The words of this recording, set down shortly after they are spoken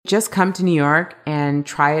just come to New York and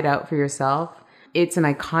try it out for yourself. It's an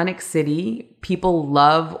iconic city. People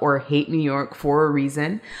love or hate New York for a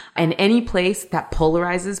reason. And any place that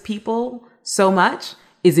polarizes people so much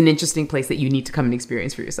is an interesting place that you need to come and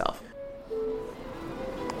experience for yourself.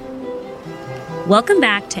 Welcome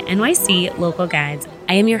back to NYC Local Guides.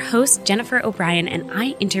 I am your host, Jennifer O'Brien, and I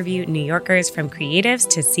interview New Yorkers from creatives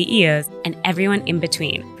to CEOs and everyone in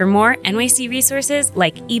between. For more NYC resources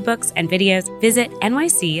like ebooks and videos, visit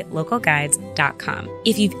nyclocalguides.com.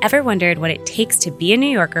 If you've ever wondered what it takes to be a New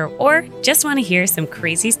Yorker or just want to hear some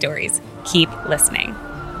crazy stories, keep listening.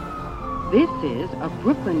 This is a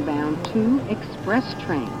Brooklyn-bound 2 express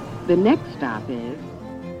train. The next stop is...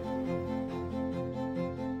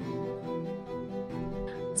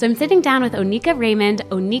 So I'm sitting down with Oneika Raymond,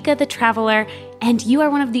 Oneika the Traveler, and you are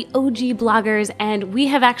one of the OG bloggers, and we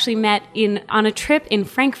have actually met on a trip in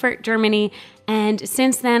Frankfurt, Germany. And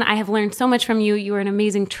since then, I have learned so much from you. You are an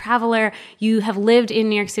amazing traveler. You have lived in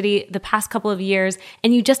New York City the past couple of years,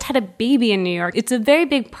 and you just had a baby in New York. It's a very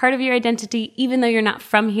big part of your identity, even though you're not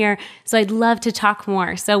from here. So I'd love to talk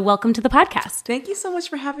more. So welcome to the podcast. Thank you so much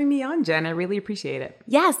for having me on, Jen. I really appreciate it.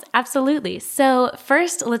 Yes, absolutely. So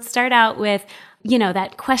first, let's start out with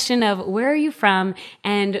that question of where are you from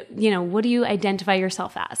and, what do you identify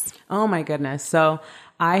yourself as? Oh my goodness. So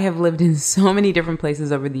I have lived in so many different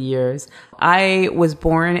places over the years. I was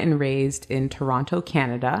born and raised in Toronto,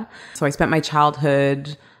 Canada. So I spent my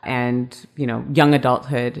childhood and, young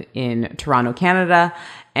adulthood in Toronto, Canada.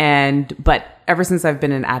 But ever since I've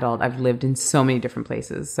been an adult, I've lived in so many different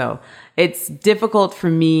places. So it's difficult for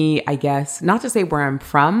me, I guess, not to say where I'm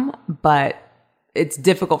from, but it's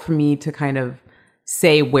difficult for me to kind of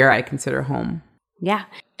say where I consider home. Yeah.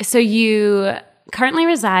 So you currently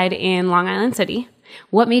reside in Long Island City.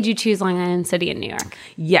 What made you choose Long Island City in New York?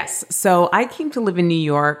 Yes. So I came to live in New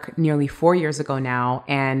York nearly 4 years ago now.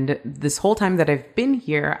 And this whole time that I've been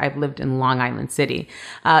here, I've lived in Long Island City.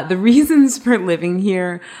 The reasons for living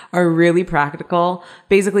here are really practical.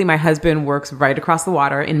 Basically, my husband works right across the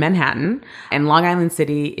water in Manhattan, and Long Island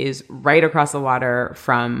City is right across the water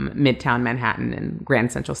from Midtown Manhattan and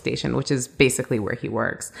Grand Central Station, which is basically where he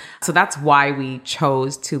works. So that's why we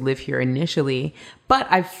chose to live here initially. But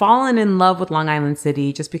I've fallen in love with Long Island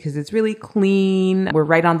City just because it's really clean. We're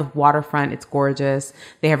right on the waterfront. It's gorgeous.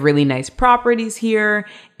 They have really nice properties here.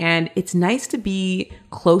 And it's nice to be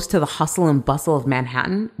close to the hustle and bustle of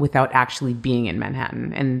Manhattan without actually being in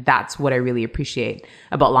Manhattan. And that's what I really appreciate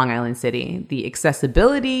about Long Island City. The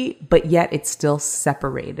accessibility, but yet it's still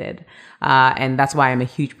separated. And that's why I'm a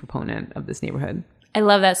huge proponent of this neighborhood. I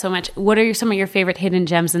love that so much. What are some of your favorite hidden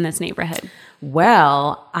gems in this neighborhood?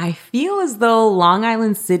 Well, I feel as though Long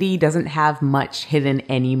Island City doesn't have much hidden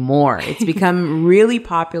anymore. It's become really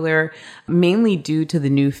popular, mainly due to the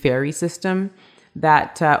new ferry system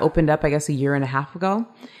that opened up, I guess, a year and a half ago.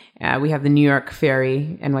 We have the New York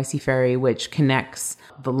Ferry, NYC Ferry, which connects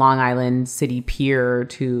the Long Island City Pier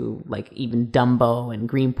to like even Dumbo and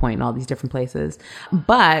Greenpoint and all these different places.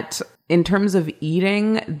 But in terms of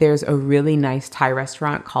eating, there's a really nice Thai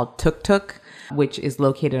restaurant called Tuk Tuk, which is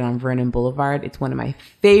located on Vernon Boulevard. It's one of my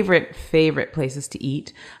favorite places to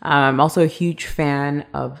eat. I'm also a huge fan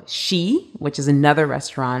of She, which is another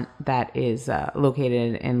restaurant that is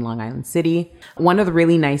located in Long Island City. One of the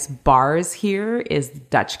really nice bars here is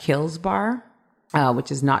Dutch Kills Bar,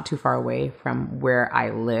 which is not too far away from where I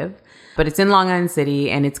live. But it's in Long Island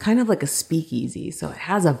City, and it's kind of like a speakeasy, so it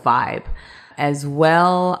has a vibe. As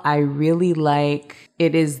well, I really like,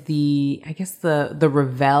 it is the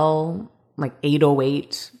Ravel, like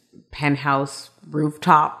 808 penthouse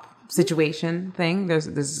rooftop situation thing.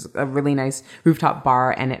 There's a really nice rooftop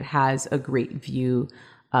bar, and it has a great view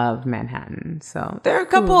of Manhattan. So there are a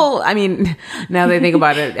couple, I mean, now that I think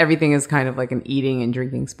about it, everything is kind of like an eating and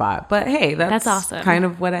drinking spot. But hey, that's awesome. Kind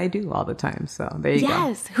of what I do all the time. So there you go.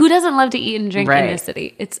 Yes. Who doesn't love to eat and drink in this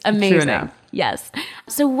city? It's amazing. True enough. Yes.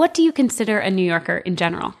 So what do you consider a New Yorker in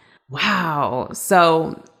general? Wow.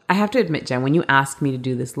 So I have to admit, Jen, when you asked me to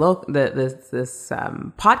do this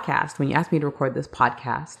podcast, when you asked me to record this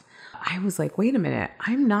podcast, I was like, wait a minute,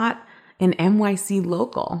 I'm not an NYC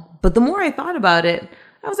local. But the more I thought about it,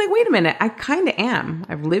 I was like, wait a minute, I kind of am.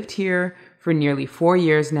 I've lived here for nearly 4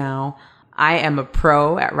 years now. I am a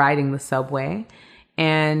pro at riding the subway.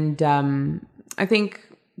 And I think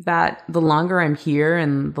that the longer I'm here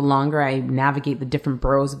and the longer I navigate the different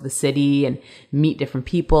boroughs of the city and meet different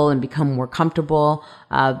people and become more comfortable,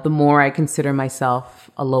 the more I consider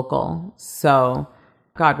myself a local. So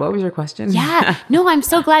God, what was your question? Yeah. No, I'm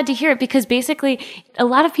so glad to hear it because basically a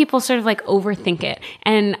lot of people sort of like overthink it.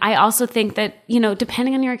 And I also think that,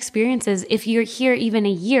 depending on your experiences, if you're here even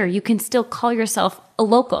a year, you can still call yourself a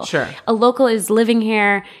local. Sure. A local is living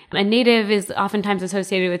here. A native is oftentimes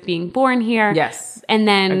associated with being born here. Yes. And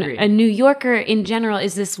then Agreed. a New Yorker in general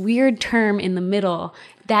is this weird term in the middle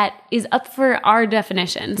that is up for our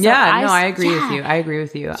definition. So I agree with you. I agree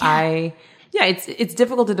with you. Yeah. It's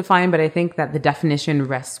difficult to define, but I think that the definition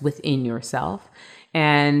rests within yourself.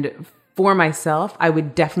 And for myself, I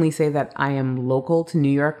would definitely say that I am local to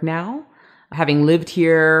New York now. Having lived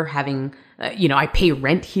here, I pay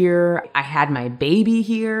rent here. I had my baby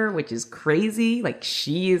here, which is crazy. Like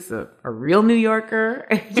she's a real New Yorker.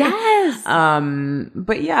 Yes.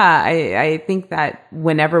 But yeah, I think that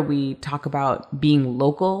whenever we talk about being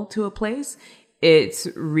local to a place, it's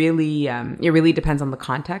really, it really depends on the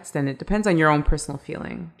context and it depends on your own personal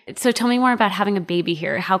feeling. So tell me more about having a baby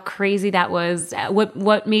here, how crazy that was.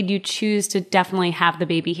 What made you choose to definitely have the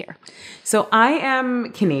baby here? So I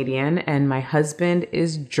am Canadian and my husband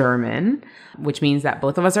is German, which means that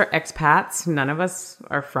both of us are expats. None of us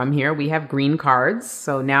are from here. We have green cards.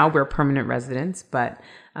 So now we're permanent residents, but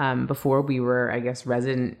before we were, I guess,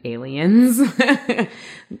 resident aliens.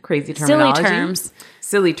 Crazy terminology.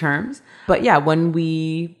 Silly terms. But yeah, when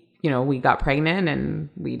we got pregnant and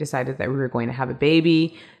we decided that we were going to have a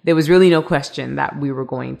baby, there was really no question that we were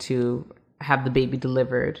going to have the baby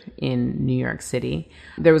delivered in New York City.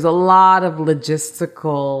 There was a lot of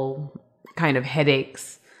logistical kind of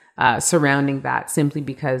headaches surrounding that simply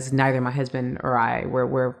because neither my husband or I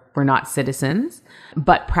we're not citizens.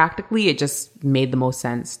 But practically, it just made the most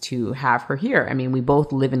sense to have her here. I mean, we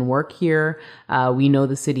both live and work here. We know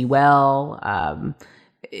the city well.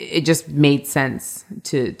 It just made sense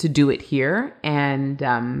to do it here. And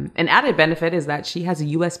an added benefit is that she has a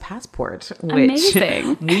U.S. passport, which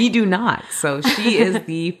we do not. So she is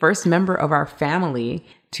the first member of our family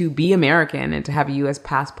to be American and to have a U.S.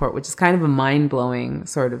 passport, which is kind of a mind-blowing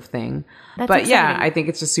sort of thing. That's but exciting. Yeah, I think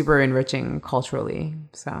it's just super enriching culturally.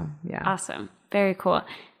 So yeah. Awesome. Very cool.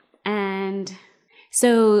 And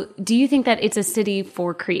so do you think that it's a city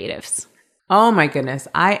for creatives? Oh my goodness.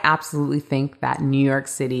 I absolutely think that New York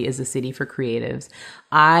City is a city for creatives.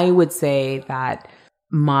 I would say that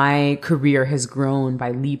my career has grown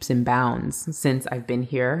by leaps and bounds since I've been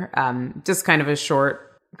here. Just kind of a short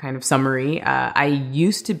kind of summary. I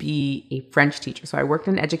used to be a French teacher. So I worked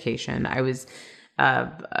in education. I was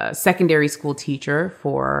a secondary school teacher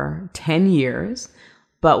for 10 years.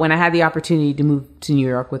 But when I had the opportunity to move to New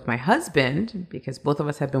York with my husband, because both of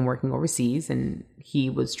us had been working overseas and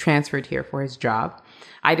he was transferred here for his job,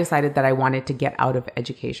 I decided that I wanted to get out of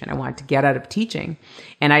education. I wanted to get out of teaching.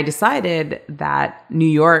 And I decided that New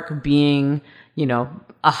York being,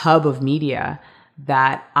 a hub of media,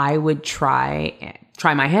 that I would try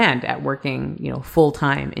my hand at working, full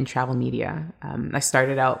time in travel media. I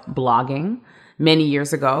started out blogging many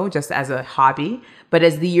years ago, just as a hobby. But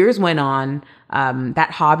as the years went on, that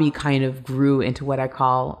hobby kind of grew into what I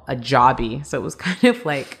call a jobby. So it was kind of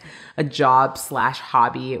like a job /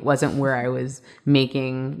 hobby. It wasn't where I was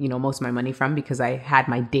making, most of my money from because I had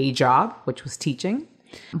my day job, which was teaching.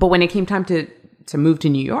 But when it came time to move to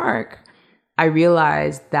New York, I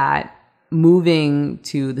realized that moving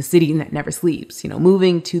to the city that never sleeps,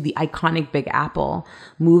 moving to the iconic Big Apple,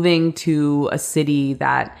 moving to a city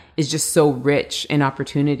that is just so rich in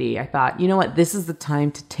opportunity. I thought, you know what, this is the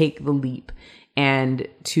time to take the leap and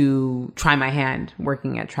to try my hand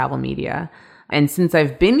working at travel media. And since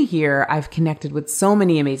I've been here, I've connected with so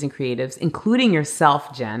many amazing creatives, including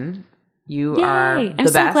yourself, Jen. You Yay. are the I'm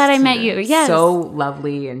best. so glad I met you. Yes. So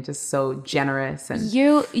lovely and just so generous and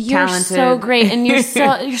you're talented. So great and you're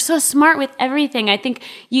so smart with everything. I think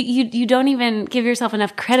you don't even give yourself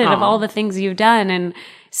enough credit of all the things you've done. And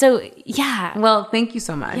so, yeah. Well, thank you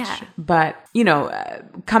so much. Yeah. But,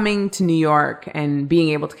 coming to New York and being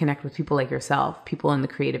able to connect with people like yourself, people in the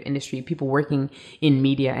creative industry, people working in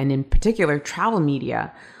media and in particular travel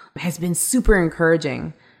media has been super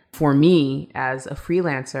encouraging for me as a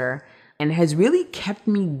freelancer and has really kept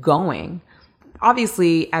me going.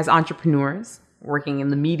 Obviously, as entrepreneurs working in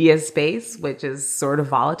the media space, which is sort of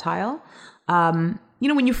volatile,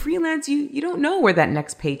 when you freelance, you don't know where that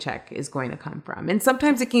next paycheck is going to come from. And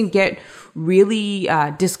sometimes it can get really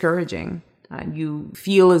discouraging. You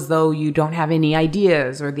feel as though you don't have any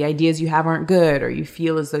ideas or the ideas you have aren't good, or you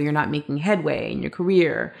feel as though you're not making headway in your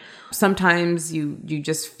career. Sometimes you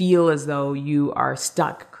just feel as though you are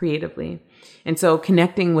stuck creatively. And so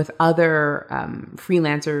connecting with other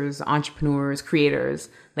freelancers, entrepreneurs, creators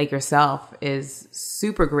like yourself is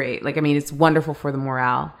super great. It's wonderful for the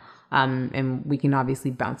morale. And we can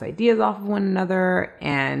obviously bounce ideas off of one another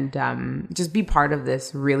and just be part of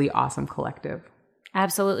this really awesome collective.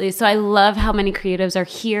 Absolutely. So I love how many creatives are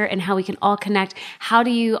here and how we can all connect. How do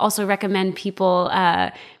you also recommend people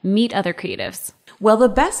meet other creatives? Well, the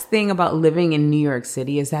best thing about living in New York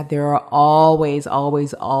City is that there are always,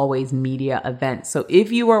 always, always media events. So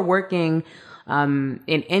if you are working in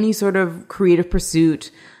any sort of creative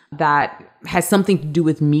pursuit that has something to do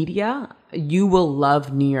with media, you will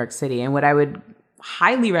love New York City. And what I would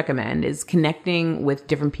highly recommend is connecting with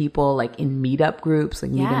different people like in meetup groups,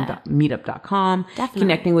 like meetup.com,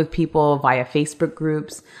 connecting with people via Facebook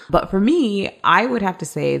groups. But for me, I would have to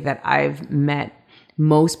say that I've met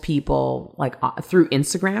most people like through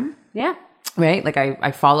Instagram. Yeah. Right? Like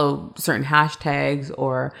I follow certain hashtags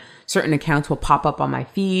or certain accounts will pop up on my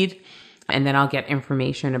feed. And then I'll get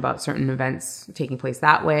information about certain events taking place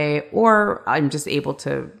that way, or I'm just able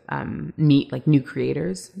to meet like new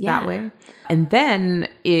creators that way. And then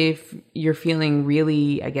if you're feeling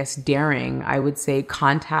really, I guess, daring, I would say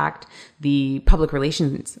contact the public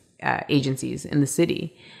relations agencies in the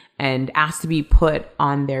city and ask to be put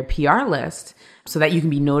on their PR list so that you can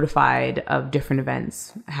be notified of different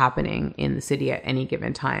events happening in the city at any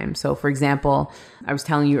given time. So for example, I was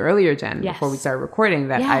telling you earlier, Jen, before we started recording,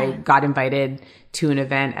 that I got invited to an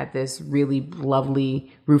event at this really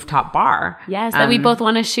lovely rooftop bar. Yes, that we both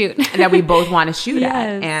want to shoot. That we both want to shoot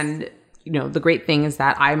at. And you know, the great thing is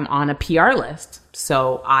that I'm on a PR list.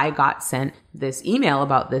 So I got sent this email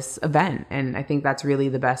about this event. And I think that's really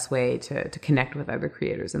the best way to connect with other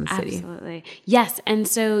creators in the city. Absolutely. Yes. And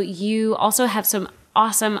so you also have some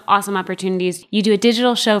awesome opportunities. You do a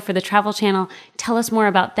digital show for the Travel Channel. Tell us more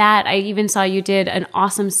about that. I even saw you did an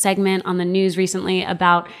awesome segment on the news recently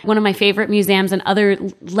about one of my favorite museums and other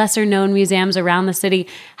lesser known museums around the city.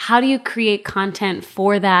 How do you create content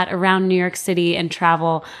for that around New York City and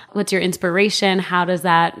travel? What's your inspiration? How does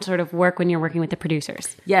that sort of work when you're working with the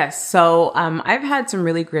producers? Yes. So I've had some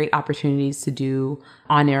really great opportunities to do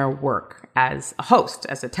on-air work as a host,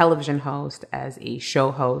 as a television host, as a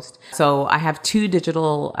show host. So I have 2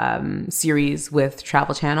 digital series with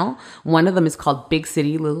Travel Channel. One of them is called Big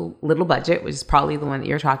City, Little Budget, which is probably the one that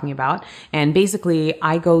you're talking about. And basically,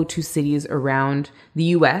 I go to cities around the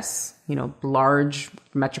U.S., you know, large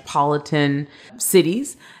metropolitan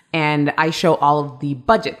cities, and I show all of the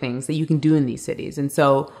budget things that you can do in these cities. And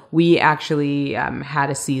so we actually had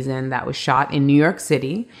a season that was shot in New York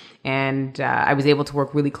City. And I was able to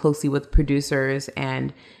work really closely with producers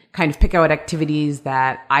and kind of pick out activities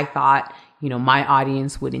that I thought, you know, my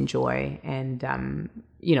audience would enjoy and,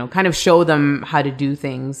 you know, kind of show them how to do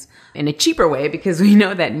things in a cheaper way because we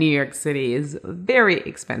know that New York City is very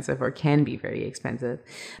expensive or can be very expensive.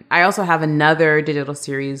 I also have another digital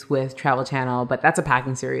series with Travel Channel, but that's a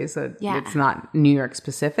packing series. So it's not New York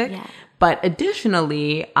specific. Yeah. But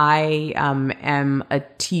additionally, I am a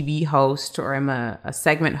TV host or I'm a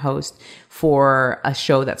segment host for a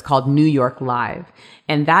show that's called New York Live.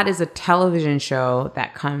 And that is a television show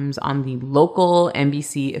that comes on the local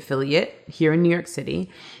NBC affiliate here in New York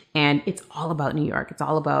City. And it's all about New York. It's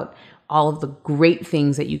all about all of the great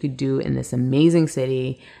things that you could do in this amazing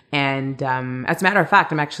city. And as a matter of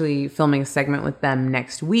fact, I'm actually filming a segment with them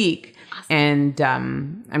next week. Awesome. And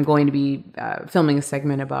I'm going to be filming a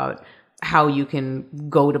segment about how you can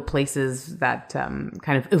go to places that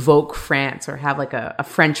kind of evoke France or have like a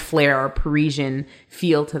French flair or Parisian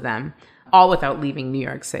feel to them, all without leaving New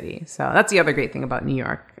York City. So that's the other great thing about New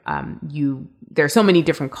York. There are so many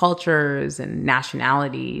different cultures and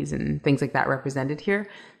nationalities and things like that represented here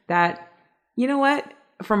that, you know what?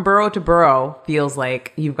 From borough to borough feels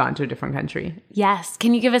like you've gone to a different country. Yes.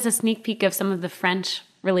 Can you give us a sneak peek of some of the French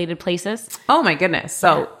related places? Oh my goodness.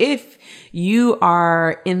 So if you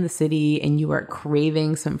are in the city and you are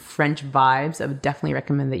craving some French vibes, I would definitely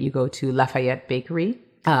recommend that you go to Lafayette Bakery.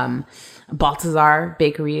 Balthazar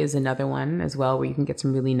Bakery is another one as well, where you can get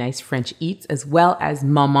some really nice French eats, as well as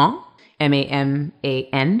Maman,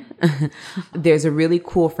 M-A-M-A-N. There's a really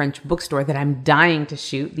cool French bookstore that I'm dying to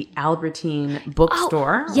shoot, the Albertine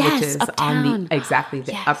Bookstore, which is uptown. on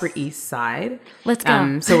the Upper East Side. Let's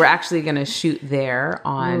go. So we're actually going to shoot there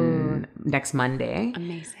on next Monday.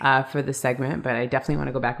 Amazing. For the segment, but I definitely want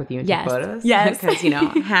to go back with you and take photos. Yes. Because, you know,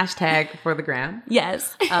 hashtag for the gram.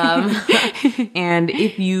 Yes. And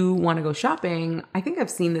if you want to go shopping, I think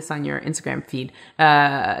I've seen this on your Instagram feed,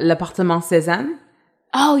 L'Appartement Cézanne.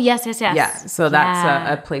 Oh, yes. Yeah, so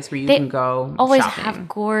that's a place where you can go always shopping. Have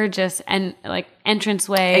gorgeous and like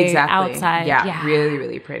entranceway outside. Yeah, really,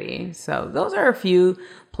 really pretty. So those are a few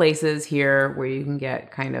places here where you can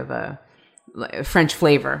get kind of a French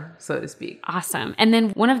flavor, so to speak. Awesome. And then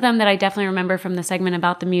one of them that I definitely remember from the segment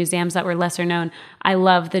about the museums that were lesser known, I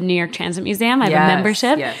love the New York Transit Museum. I have a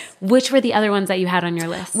membership. Yes. Which were the other ones that you had on your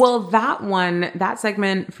list? Well, that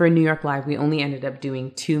segment for New York Live, we only ended up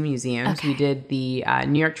doing 2 museums. Okay. We did the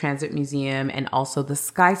New York Transit Museum and also the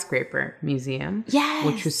Skyscraper Museum,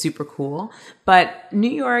 which was super cool. But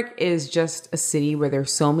New York is just a city where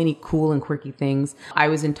there's so many cool and quirky things. I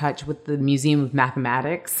was in touch with the Museum of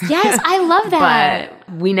Mathematics. Yes, I love that.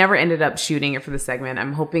 But we never ended up shooting it for the segment.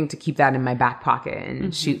 I'm hoping to keep that in my back pocket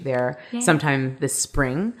and shoot there sometime this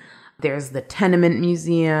spring. There's the Tenement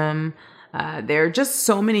Museum. There are just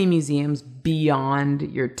so many museums beyond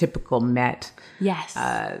your typical Met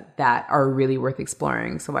that are really worth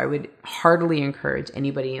exploring. So I would heartily encourage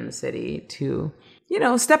anybody in the city to,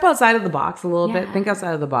 step outside of the box a little bit, think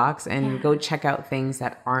outside of the box, and go check out things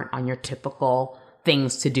that aren't on your typical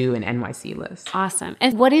things to do in NYC list. Awesome.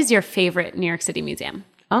 And what is your favorite New York City museum?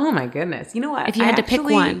 Oh my goodness. You know what? If you had to pick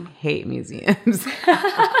one. I hate museums.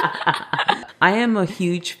 I am a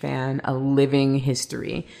huge fan of living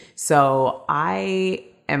history. So I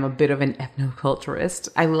am a bit of an ethnoculturist.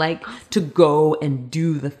 I like to go and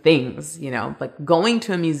do the things, like going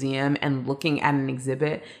to a museum and looking at an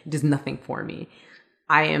exhibit does nothing for me.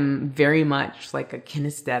 I am very much like a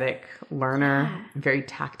kinesthetic learner, very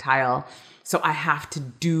tactile. So I have to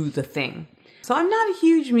do the thing. So I'm not a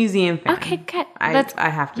huge museum fan. Okay, good. I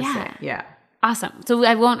have to say, yeah. Awesome. So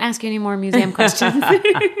I won't ask you any more museum questions.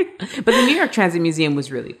 But the New York Transit Museum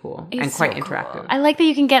was really cool and quite interactive. Cool. I like that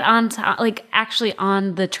you can get on to, actually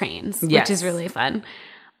on the trains, which is really fun.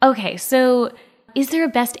 Okay, so is there a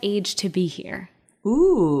best age to be here?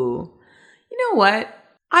 Ooh, you know what?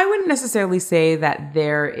 I wouldn't necessarily say that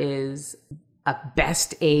there is a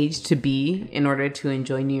best age to be in order to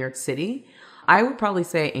enjoy New York City. I would probably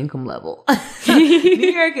say income level. New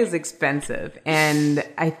York is expensive. And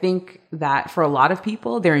I think that for a lot of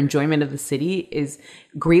people, their enjoyment of the city is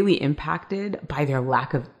greatly impacted by their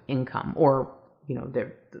lack of income or,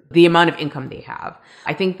 the amount of income they have.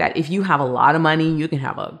 I think that if you have a lot of money, you can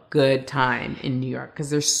have a good time in New York because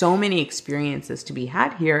there's so many experiences to be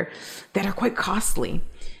had here that are quite costly.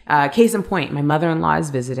 Case in point, my mother-in-law is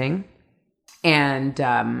visiting.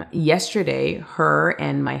 And yesterday, her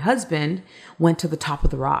and my husband went to the top of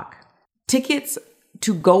the Rock. Tickets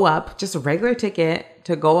to go up, just a regular ticket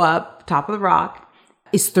to go up top of the Rock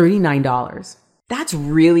is $39. That's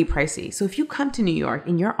really pricey. So if you come to New York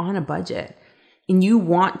and you're on a budget and you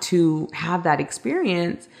want to have that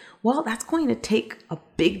experience, well, that's going to take a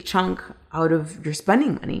big chunk out of your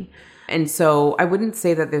spending money. And so I wouldn't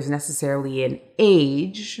say that there's necessarily an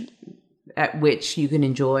age at which you can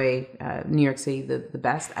enjoy New York City the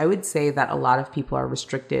best. I would say that a lot of people are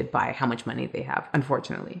restricted by how much money they have,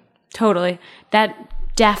 unfortunately. Totally. That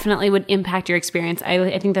definitely would impact your experience.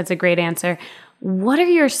 I think that's a great answer. What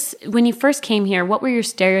are when you first came here, what were your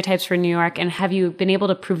stereotypes for New York, and have you been able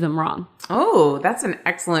to prove them wrong? Oh, that's an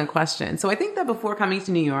excellent question. So I think that before coming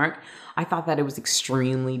to New York, I thought that it was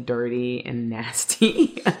extremely dirty and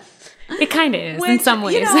nasty. It kind of is in some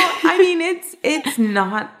ways. It's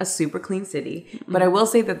not a super clean city, but I will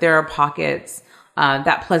say that there are pockets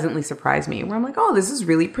that pleasantly surprise me where I'm like, oh, this is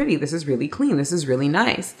really pretty. This is really clean. This is really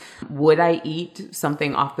nice. Would I eat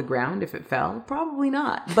something off the ground if it fell? Probably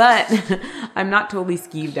not. But I'm not totally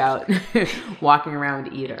skeeved out walking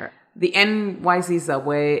around either. The NYC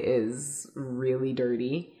subway is really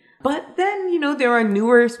dirty. But then, there are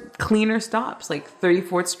newer, cleaner stops like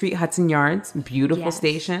 34th Street, Hudson Yards, beautiful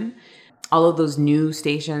station. All of those new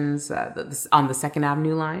stations on the 2nd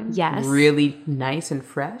Avenue line. Yes. Really nice and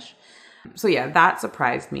fresh. So yeah, that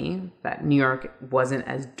surprised me that New York wasn't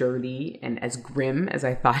as dirty and as grim as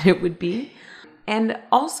I thought it would be. And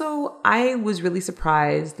also, I was really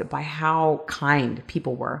surprised by how kind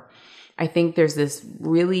people were. I think there's this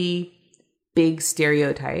really big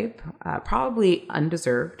stereotype, probably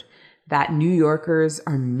undeserved, that New Yorkers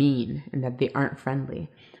are mean and that they aren't friendly.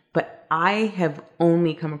 But I have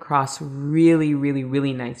only come across really, really,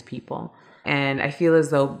 really nice people. And I feel as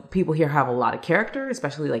though people here have a lot of character,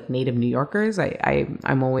 especially like native New Yorkers. I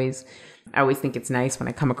always think it's nice when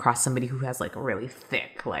I come across somebody who has like a really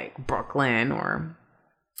thick, like Brooklyn or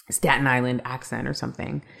Staten Island accent or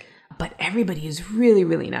something. But everybody is really,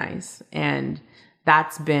 really nice. And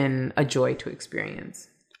that's been a joy to experience.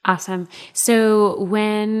 Awesome. So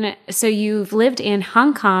you've lived in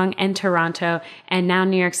Hong Kong and Toronto and now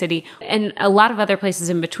New York City and a lot of other places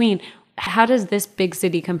in between. How does this big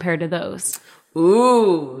city compare to those?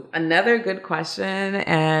 Ooh, another good question,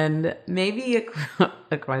 and maybe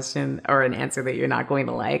a question or an answer that you're not going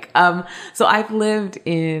to like. So I've lived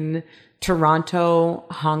in Toronto,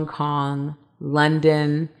 Hong Kong,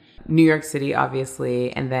 London, New York City,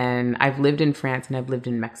 obviously, and then I've lived in France and I've lived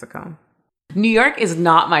in Mexico. New York is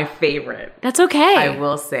not my favorite. That's okay. I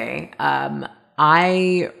will say.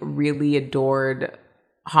 I really adored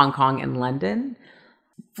Hong Kong and London.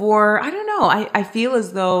 I don't know, I feel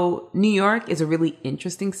as though New York is a really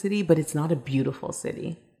interesting city, but it's not a beautiful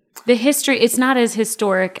city. The history, it's not as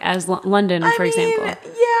historic as London, for example.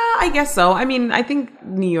 Yeah, I guess so. I mean, I think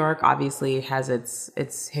New York obviously has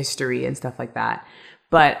its history and stuff like that.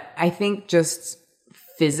 But I think just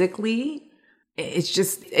physically,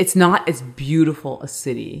 it's not as beautiful a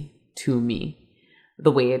city to me.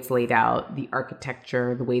 The way it's laid out, the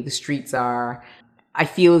architecture, the way the streets are. I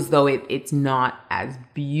feel as though it's not as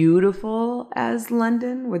beautiful as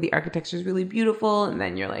London, where the architecture is really beautiful, and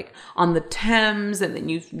then you're like on the Thames, and then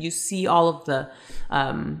you see all of the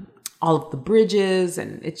bridges,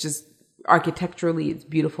 and it's just architecturally it's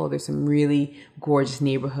beautiful. There's some really gorgeous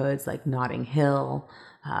neighborhoods like Notting Hill,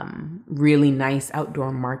 really nice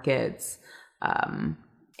outdoor markets,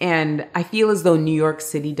 and I feel as though New York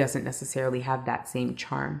City doesn't necessarily have that same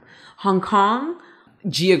charm. Hong Kong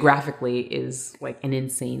geographically is like an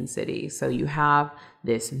insane city. So you have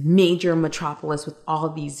this major metropolis with all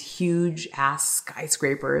these huge ass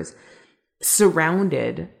skyscrapers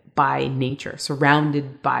surrounded by nature,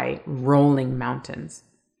 surrounded by rolling mountains,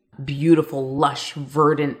 beautiful, lush,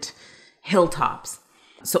 verdant hilltops.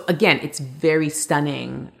 So again, it's very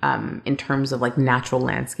stunning in terms of like natural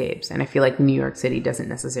landscapes. And I feel like New York City doesn't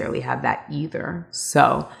necessarily have that either.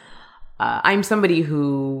 So I'm somebody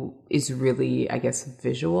who is really, I guess,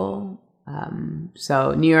 visual.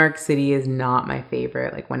 So New York City is not my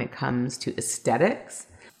favorite, like when it comes to aesthetics.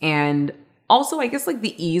 And also, I guess, like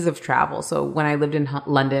the ease of travel. So when I lived in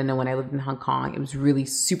London and when I lived in Hong Kong, it was really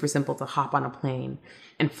super simple to hop on a plane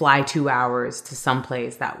and fly 2 hours to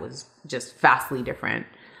someplace that was just vastly different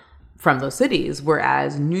from those cities.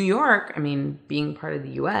 Whereas New York, I mean, being part of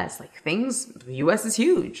the US, like the US is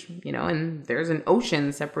huge, and there's an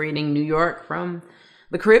ocean separating New York from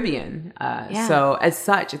the Caribbean. So as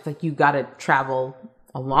such, it's like you got to travel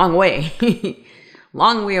a long way,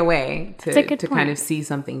 long way away to kind of see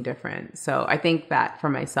something different. So I think that for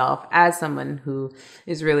myself, as someone who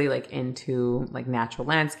is really like into like natural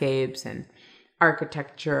landscapes and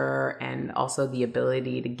architecture, and also the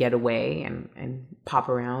ability to get away and pop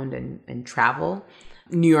around and travel,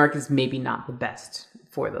 New York is maybe not the best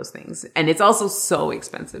for those things. And it's also so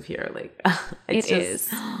expensive here. Like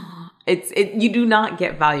you do not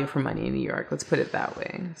get value for money in New York. Let's put it that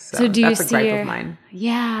way. So do that's a gripe of mine.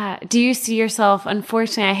 Yeah. Do you see yourself,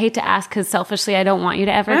 unfortunately, I hate to ask because selfishly I don't want you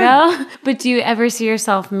to ever go, but do you ever see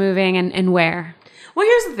yourself moving and where? Well,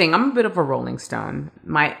 here's the thing. I'm a bit of a rolling stone.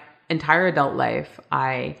 My entire adult life,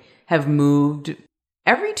 I have moved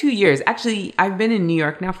every 2 years. Actually, I've been in New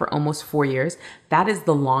York now for almost 4 years. That is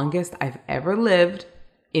the longest I've ever lived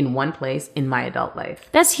in one place in my adult life.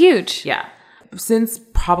 That's huge. Yeah. Since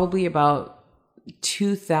probably about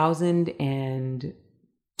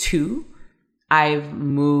 2002, I've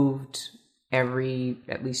moved every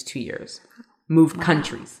at least 2 years, moved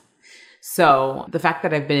countries. So the fact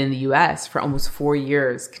that I've been in the US for almost 4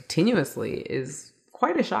 years continuously is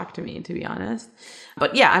quite a shock to me, to be honest.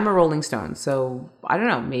 But yeah, I'm a rolling stone. So I don't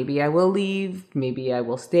know, maybe I will leave, maybe I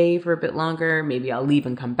will stay for a bit longer, maybe I'll leave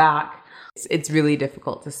and come back. It's really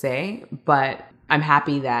difficult to say, but I'm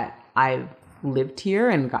happy that I've lived here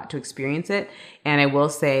and got to experience it. And I will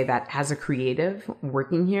say that as a creative,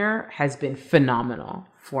 working here has been phenomenal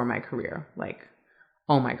for my career. Like,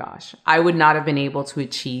 oh my gosh, I would not have been able to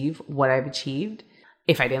achieve what I've achieved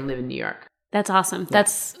if I didn't live in New York. That's awesome. Yeah.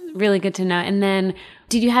 That's really good to know. And then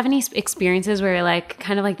did you have any experiences where like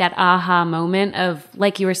kind of like that aha moment of,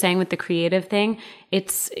 like you were saying with the creative thing,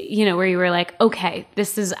 it's, where you were like, okay,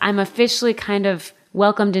 I'm officially kind of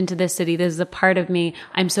welcomed into this city. This is a part of me.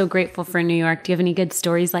 I'm so grateful for New York. Do you have any good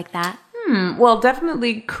stories like that? Well,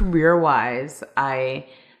 definitely career-wise, I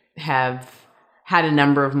have had a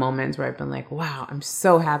number of moments where I've been like, wow, I'm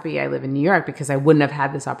so happy I live in New York because I wouldn't have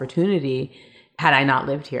had this opportunity had I not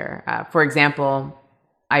lived here. For example,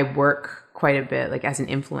 I work quite a bit like as an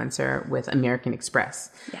influencer with American Express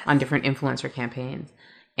on different influencer campaigns.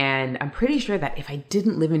 And I'm pretty sure that if I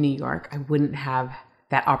didn't live in New York, I wouldn't have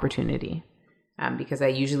that opportunity because I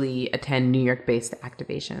usually attend New York-based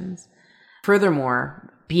activations.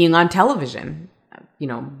 Furthermore, being on television,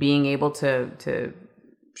 being able to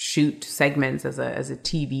shoot segments as a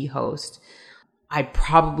TV host, I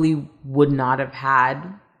probably would not have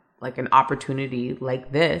had like an opportunity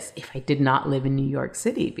like this if I did not live in New York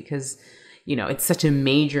City because, it's such a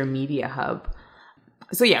major media hub.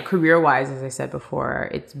 So yeah, career-wise, as I said before,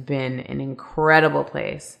 it's been an incredible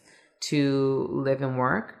place to live and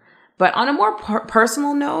work. But on a more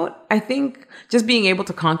personal note, I think just being able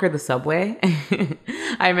to conquer the subway.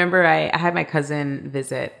 I remember I had my cousin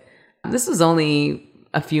visit. This was only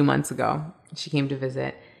a few months ago. She came to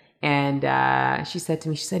visit. And she said to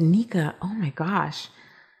me, Nika, oh my gosh.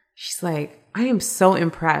 She's like, I am so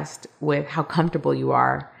impressed with how comfortable you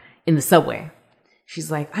are in the subway. She's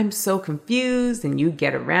like, I'm so confused and you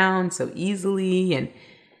get around so easily. And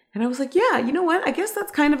I was like, yeah, you know what? I guess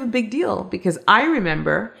that's kind of a big deal because I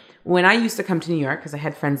remember when I used to come to New York because I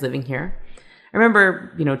had friends living here. I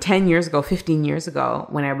remember, 10 years ago, 15 years ago,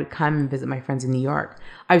 when I would come and visit my friends in New York,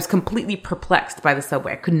 I was completely perplexed by the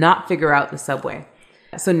subway. I could not figure out the subway.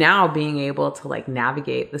 So now being able to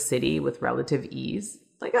navigate the city with relative ease,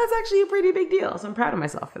 that's actually a pretty big deal. So I'm proud of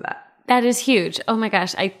myself for that. That is huge. Oh my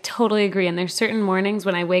gosh, I totally agree. And there's certain mornings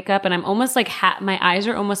when I wake up and I'm almost my eyes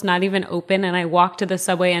are almost not even open and I walk to the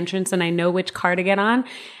subway entrance and I know which car to get on.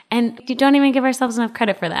 And you don't even give ourselves enough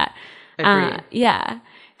credit for that. Agreed. Yeah.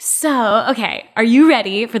 So, okay. Are you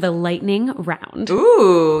ready for the lightning round?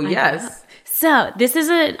 Ooh, yes. So this is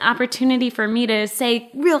an opportunity for me to say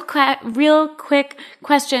real quick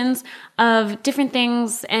questions of different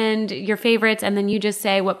things and your favorites. And then you just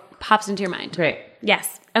say what pops into your mind. Great.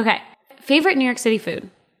 Yes. Okay. Favorite New York City food?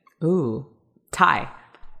 Ooh, Thai.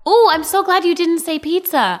 Oh, I'm so glad you didn't say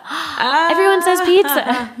pizza. Everyone says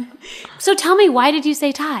pizza. So tell me, why did you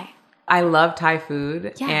say Thai? I love Thai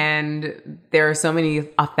food, Yeah. and there are so many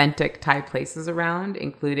authentic Thai places around,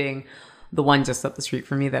 including the one just up the street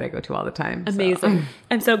from me that I go to all the time. Amazing.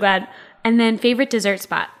 I'm so glad. And then favorite dessert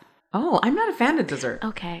spot? Oh, I'm not a fan of dessert.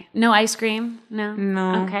 Okay. No ice cream? No?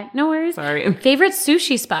 No. Okay. No worries. Sorry. Favorite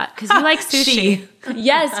sushi spot? Because you like sushi.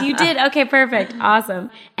 Yes, you did. Okay, perfect. Awesome.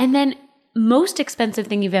 And then most expensive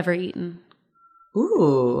thing you've ever eaten?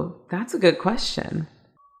 Ooh, that's a good question.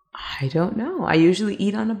 I don't know. I usually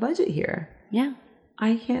eat on a budget here. Yeah.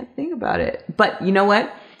 I can't think about it. But you know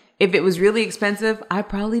what? If it was really expensive, I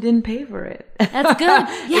probably didn't pay for it. That's good.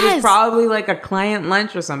 It Yes. was probably like a client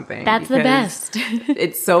lunch or something. That's the best.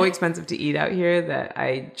 It's so expensive to eat out here that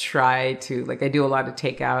I try to, I do a lot of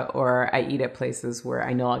takeout or I eat at places where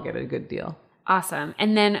I know I'll get a good deal. Awesome.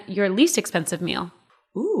 And then your least expensive meal?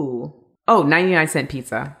 Ooh. Oh, 99-cent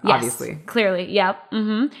pizza, Yes, obviously. Clearly. Yep.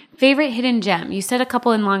 Mm-hmm. Favorite hidden gem? You said a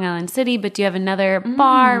couple in Long Island City, but do you have another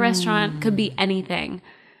bar, restaurant? Could be anything.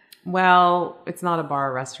 Well, it's not a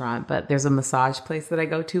bar or restaurant, but there's a massage place that I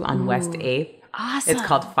go to on West 8th. Awesome. It's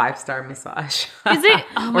called 5-Star Massage. Is it?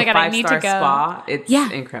 Oh my God, I need to go. Spa. It's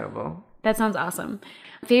incredible. That sounds awesome.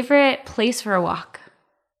 Favorite place for a walk?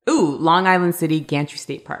 Ooh, Long Island City, Gantry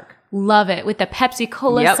State Park. Love it. With the Pepsi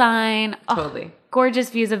Cola sign. Oh, Totally. gorgeous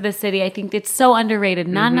views of the city. I think it's so underrated.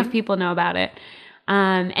 Not enough people know about it.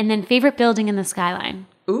 And then favorite building in the skyline?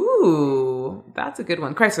 Ooh, that's a good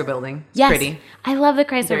one. Chrysler Building. It's Yes. pretty. I love the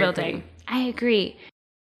Chrysler Very Building. pretty. I agree.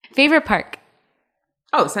 Favorite park?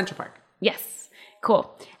 Oh, Central Park. Yes.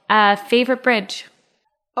 Cool. Favorite bridge?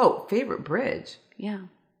 Oh, favorite bridge. Yeah.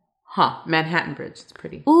 Manhattan Bridge. It's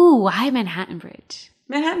pretty. Ooh, why Manhattan Bridge?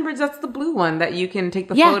 Manhattan Bridge, that's the blue one that you can take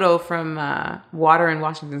the Yeah. photo from water in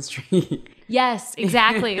Washington Street. Yes,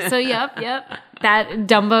 exactly. So, yep. That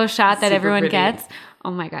Dumbo shot that Super everyone pretty. gets. Oh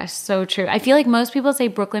my gosh, so true. I feel like most people say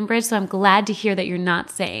Brooklyn Bridge, so I'm glad to hear that you're not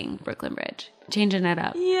saying Brooklyn Bridge. Changing it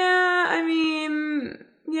up. Yeah, I mean,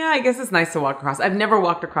 I guess it's nice to walk across. I've never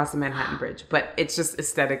walked across the Manhattan Bridge, but it's just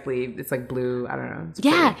aesthetically, it's like blue. I don't know. It's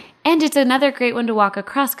Yeah, pretty. and it's another great one to walk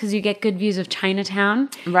across because you get good views of Chinatown.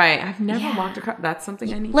 Right. I've never walked across. That's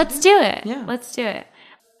something I need Let's to do it. Yeah. Let's do it.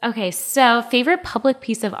 Okay, so favorite public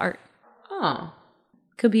piece of art? Oh.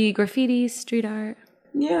 Could be graffiti, street art.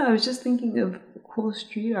 Yeah, I was just thinking of cool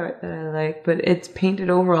street art that I like, but it's painted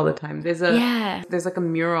over all the time. There's like a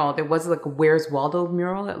mural. There was like a Where's Waldo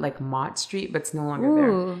mural at like Mott Street, but it's no longer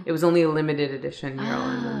there. It was only a limited edition mural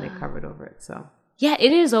and then they covered over it. So Yeah,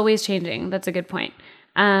 it is always changing. That's a good point.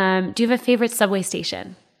 Do you have a favorite subway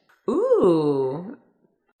station? ooh.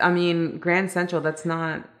 I mean, Grand Central, that's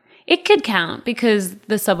not It could count because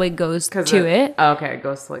the subway goes to it. Oh, okay, it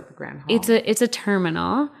goes to like the Grand Hall. It's a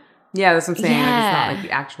terminal. Yeah, that's what I'm saying. Like, it's Yeah. not like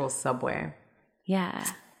the actual subway. Yeah.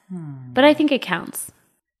 But I think it counts.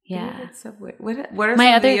 Yeah. Favorite subway. What are My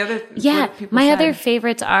some other, of the other yeah, what people my said? other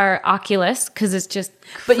favorites are Oculus because it's just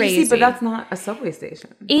But crazy. you see, but that's not a subway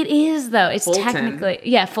station. It is though. It's Fulton.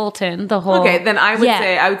 technically Fulton. The whole Okay, then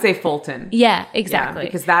I would say Fulton. Yeah, exactly. Yeah,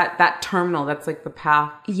 because that terminal, that's like the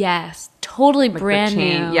path. Yes, totally Like brand the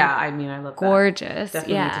chain. new. Yeah, I mean, I love that. Gorgeous.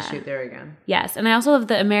 Definitely yeah. need to shoot there again. Yes, and I also love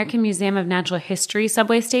the American Museum of Natural History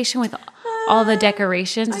subway station with all the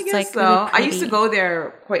decorations. I It's guess like so. really I used to pretty. go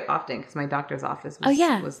there quite often because my doctor's office was,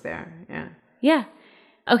 yeah. was there. Yeah. Yeah.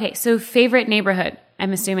 Okay, so favorite neighborhood,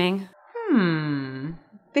 I'm assuming.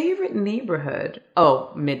 Favorite neighborhood?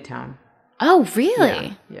 Oh, Midtown. Oh,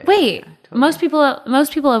 really? Yeah, Wait, totally. most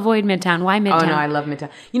people avoid Midtown. Why Midtown? Oh no, I love Midtown.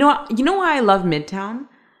 You know what? You know why I love Midtown?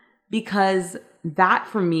 Because that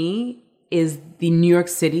for me is the New York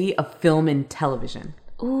City of film and television.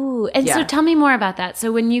 Ooh, and so tell me more about that.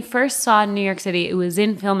 So when you first saw New York City, it was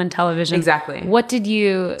in film and television. Exactly. What did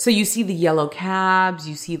you... So you see the yellow cabs,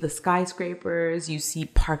 you see the skyscrapers, you see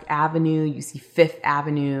Park Avenue, you see Fifth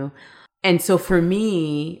Avenue. And so for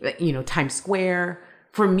me, you know, Times Square,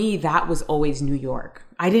 for me, that was always New York.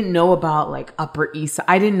 I didn't know about like Upper East Side.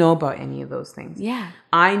 I didn't know about any of those things. Yeah.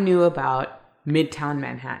 I knew about Midtown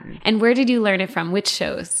Manhattan. And where did you learn it from? Which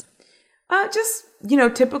shows? Just, you know,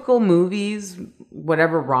 typical movies,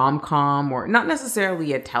 whatever rom-com, or not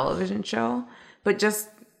necessarily a television show, but just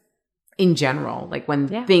in general, like when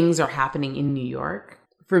things are happening in New York.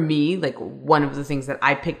 For me, like one of the things that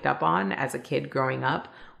I picked up on as a kid growing up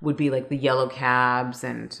would be like the yellow cabs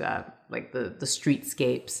and like the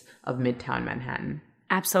streetscapes of Midtown Manhattan.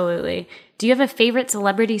 Absolutely. Do you have a favorite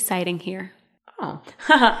celebrity sighting here? Oh,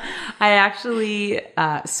 I actually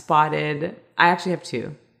spotted, I actually have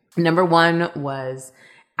two. Number one was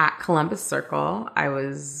at Columbus Circle. I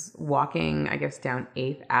was walking, I guess, down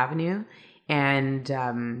 8th Avenue,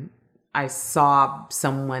 and I saw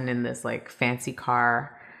someone in this like fancy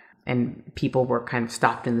car, and people were kind of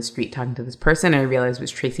stopped in the street talking to this person. I realized it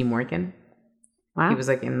was Tracy Morgan. Wow. He was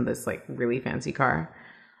like in this like really fancy car,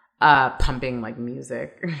 pumping like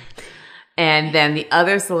music. And then the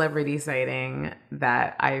other celebrity sighting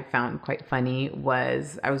that I found quite funny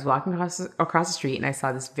was I was walking across the street and I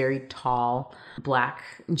saw this very tall black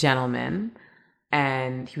gentleman,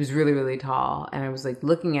 and he was really, really tall. And I was like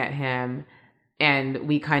looking at him, and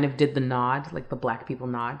we kind of did the nod, like the black people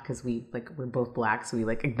nod, because we're both black, so we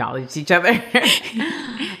like acknowledged each other.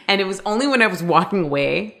 And it was only when I was walking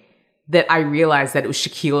away that I realized that it was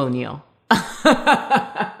Shaquille O'Neal.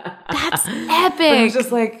 That's epic. But I was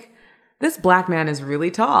just like, this black man is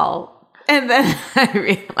really tall. And then I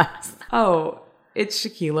realized, oh, it's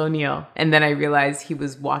Shaquille O'Neal. And then I realized he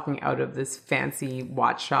was walking out of this fancy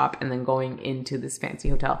watch shop and then going into this fancy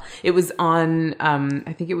hotel. It was on,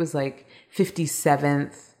 I think it was like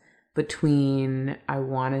 57th between, I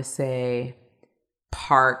want to say,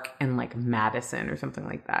 Park and like Madison or something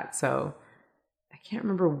like that. So I can't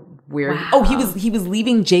remember where. Wow. Oh, he was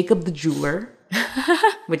leaving Jacob the Jeweler.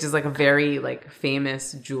 Which is like a very like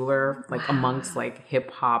famous jeweler, like amongst like hip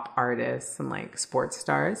hop artists and like sports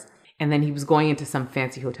stars. And then he was going into some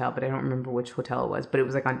fancy hotel, but I don't remember which hotel it was, but it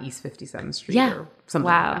was like on East 57th Street or something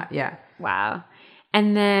like that. Yeah. Wow.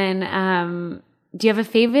 And then do you have a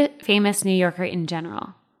favorite famous New Yorker in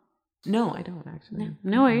general? No, I don't actually.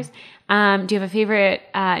 No worries. Do you have a favorite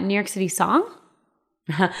New York City song?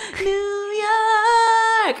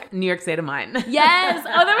 New York State of Mind. Yes.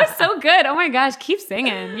 Oh, that was so good. Oh my gosh. Keep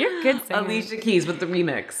singing. You're a good singer. Alicia Keys with the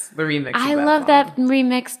remix. I love that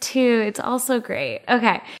remix too. It's also great.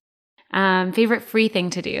 Okay. Favorite free thing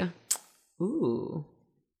to do? Ooh.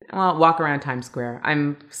 Well, walk around Times Square.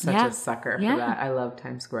 I'm such a sucker for that. I love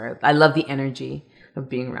Times Square. I love the energy of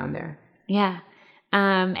being around there. Yeah.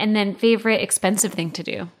 And then favorite expensive thing to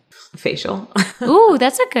do? Facial. Ooh,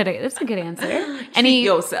 that's a good answer. Treat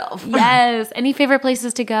yourself. Yes. Any favorite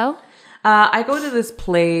places to go? I go to this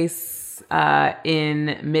place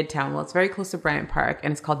in Midtown. Well, it's very close to Bryant Park,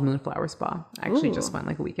 and it's called Moonflower Spa. I actually just went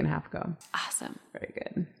like a week and a half ago. Awesome. Very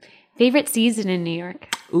good. Favorite season in New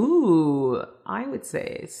York? Ooh, I would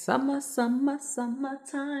say summertime.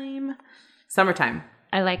 Summertime.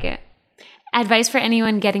 I like it. Advice for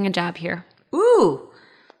anyone getting a job here? Ooh,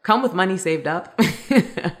 come with money saved up.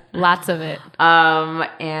 Lots of it.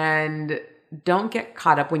 And don't get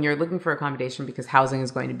caught up when you're looking for accommodation, because housing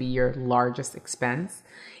is going to be your largest expense.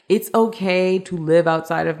 It's okay to live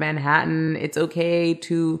outside of Manhattan. It's okay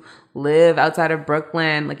to live outside of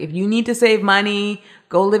Brooklyn. Like, if you need to save money,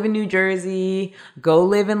 go live in New Jersey, go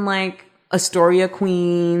live in like Astoria,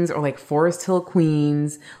 Queens, or like Forest Hill,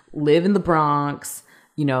 Queens, live in the Bronx.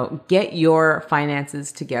 You know, get your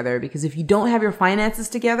finances together, because if you don't have your finances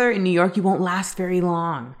together in New York, you won't last very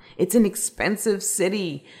long. It's an expensive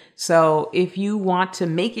city. So if you want to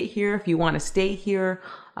make it here, if you want to stay here,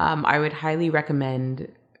 I would highly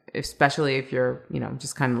recommend, especially if you're, you know,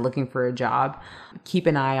 just kind of looking for a job, keep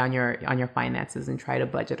an eye on your finances and try to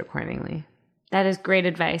budget accordingly. That is great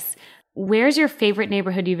advice. Where's your favorite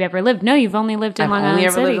neighborhood you've ever lived? No, you've only lived in Long Island City.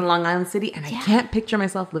 I've only ever lived in Long Island City, and I can't picture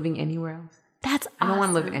myself living anywhere else. That's awesome. I don't want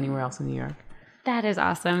to live anywhere else in New York. That is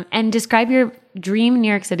awesome. And describe your dream New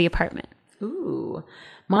York City apartment. Ooh,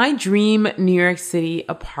 my dream New York City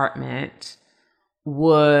apartment It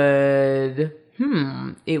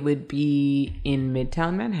would be in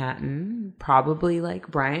Midtown Manhattan, probably like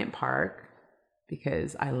Bryant Park,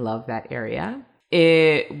 because I love that area.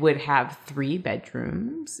 It would have 3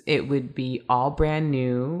 bedrooms. It would be all brand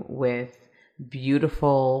new with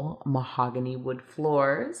beautiful mahogany wood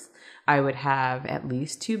floors. I would have at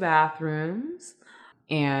least 2 bathrooms.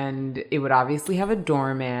 And it would obviously have a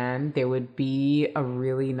doorman. There would be a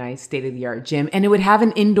really nice state-of-the-art gym. And it would have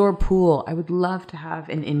an indoor pool. I would love to have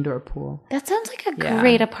an indoor pool. That sounds like a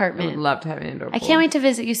great apartment. I would love to have an indoor pool. I can't wait to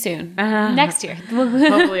visit you soon. Next year.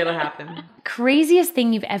 Hopefully it'll happen. Craziest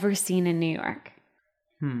thing you've ever seen in New York?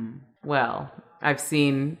 Well, I've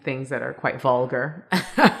seen things that are quite vulgar.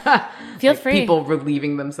 Feel free. People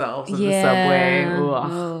relieving themselves in the subway.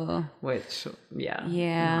 Ugh. Which,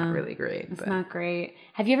 not really great. It's not great.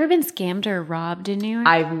 Have you ever been scammed or robbed in New York?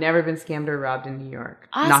 I've never been scammed or robbed in New York.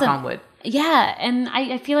 Awesome. Knock on wood. Yeah, and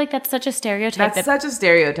I feel like that's such a stereotype. That's such a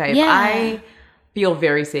stereotype. Yeah. I feel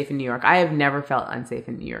very safe in New York. I have never felt unsafe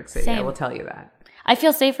in New York City. Same. I will tell you that. I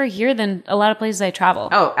feel safer here than a lot of places I travel.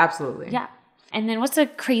 Oh, absolutely. Yeah. And then what's the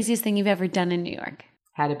craziest thing you've ever done in New York?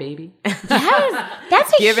 Had a baby. Yes.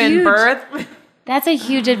 That's a Given birth. That's a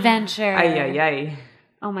huge adventure. Ay.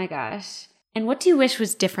 Oh my gosh. And what do you wish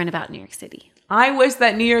was different about New York City? I wish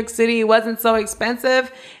that New York City wasn't so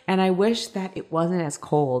expensive, and I wish that it wasn't as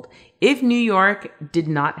cold. If New York did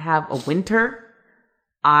not have a winter,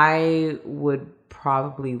 I would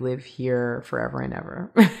probably live here forever and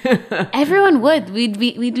ever. Everyone would. We'd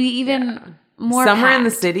be even more Summer packed. in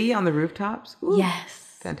the city on the rooftops. Ooh,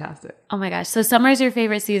 yes. Fantastic. Oh my gosh. So summer is your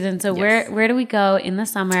favorite season. So Yes. where do we go in the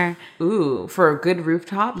summer? Ooh, for a good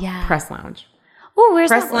rooftop, Yeah. Press Lounge. Oh, where's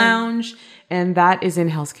Press that one? Lounge, and that is in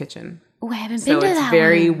Hell's Kitchen. Oh, I haven't So been to it's that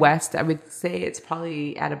very one. west. I would say it's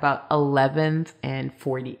probably at about 11th and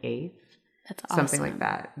 48th. That's awesome. Something like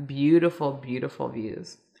that. Beautiful, beautiful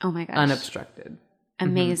views. Oh my gosh. Unobstructed.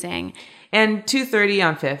 Amazing. And 230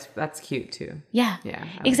 on 5th. That's cute too. Yeah. Yeah, I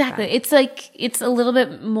like exactly. that. It's like, it's a little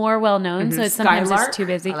bit more well known. So it's sometimes Skylark. it's too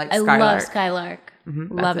busy. I like love Skylark. Skylark.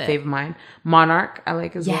 That's Love a it. fave of mine. Monarch, I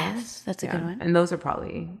like as well. Yes, that's a good one. And those are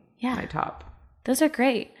probably my top. Those are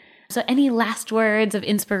great. So any last words of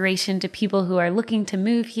inspiration to people who are looking to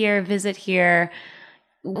move here, visit here?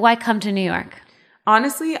 Why come to New York?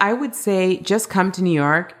 Honestly, I would say just come to New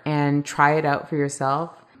York and try it out for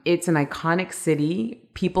yourself. It's an iconic city.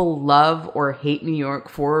 People love or hate New York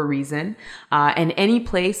for a reason. And any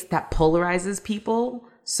place that polarizes people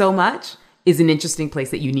so much is an interesting place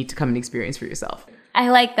that you need to come and experience for yourself. I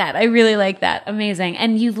like that. I really like that. Amazing.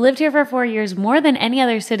 And you've lived here for 4 years, more than any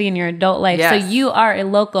other city in your adult life. Yes. So you are a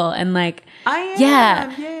local and like, I am.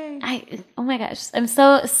 yeah. Yay. Oh my gosh. I'm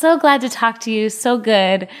so glad to talk to you. So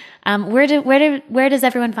good. Where does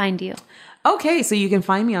everyone find you? Okay, so you can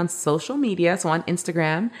find me on social media. So on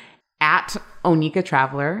Instagram at Oneika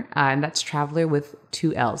Traveler, and that's Traveler with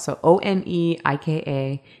 2 L's. So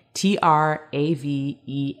ONEIKA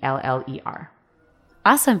TRAVELLER.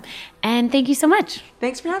 Awesome. And thank you so much.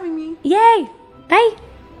 Thanks for having me. Yay. Bye.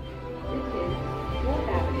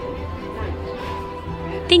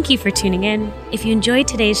 Thank you for tuning in. If you enjoyed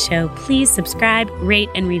today's show, please subscribe, rate,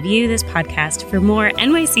 and review this podcast. For more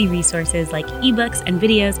NYC resources like ebooks and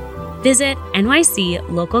videos, visit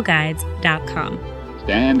nyclocalguides.com.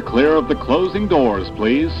 Stand clear of the closing doors,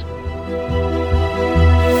 please.